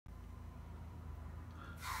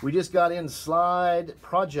We just got in Slide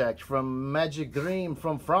Project from Magic Dream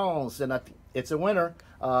from France, and it's a winner.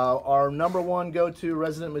 Our #1 go-to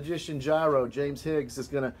resident magician, Gyro, James Higgs, is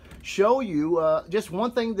going to show you just one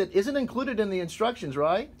thing that isn't included in the instructions,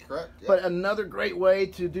 right? Correct. Yeah. But another great way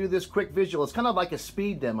to do this quick visual. It's kind of like a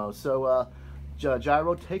speed demo. So,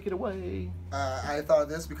 Gyro, take it away. I thought of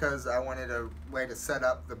this because I wanted a way to set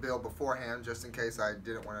up the bill beforehand, just in case I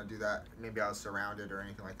didn't want to do that. Maybe I was surrounded or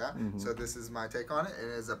anything like that. So this is my take on it. It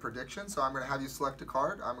is a prediction. So I'm going to have you select a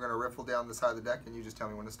card. I'm going to riffle down the side of the deck, and you just tell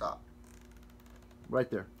me when to stop. Right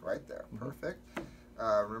there. Right there. Perfect.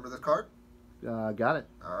 Remember the card? Got it.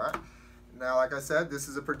 All right. Now, like I said, this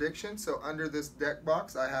is a prediction. So under this deck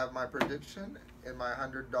box, I have my prediction in my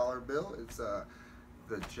 $100 bill. It's the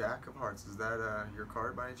Jack of Hearts. Is that your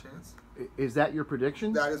card by any chance? Is that your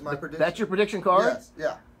prediction? That is my prediction. That's your prediction card? Yes.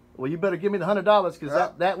 Yeah. Well, you better give me the $100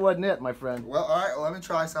 because that wasn't it, my friend. Well, all right. Well, let me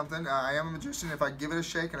try something. I am a magician. If I give it a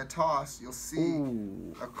shake and a toss, you'll see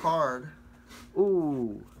a card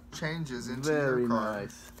changes into your card. Very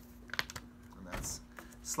nice. And that's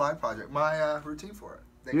Slide Project. My routine for it.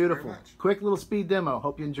 Thank Beautiful. you very much. Quick little speed demo.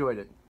 Hope you enjoyed it.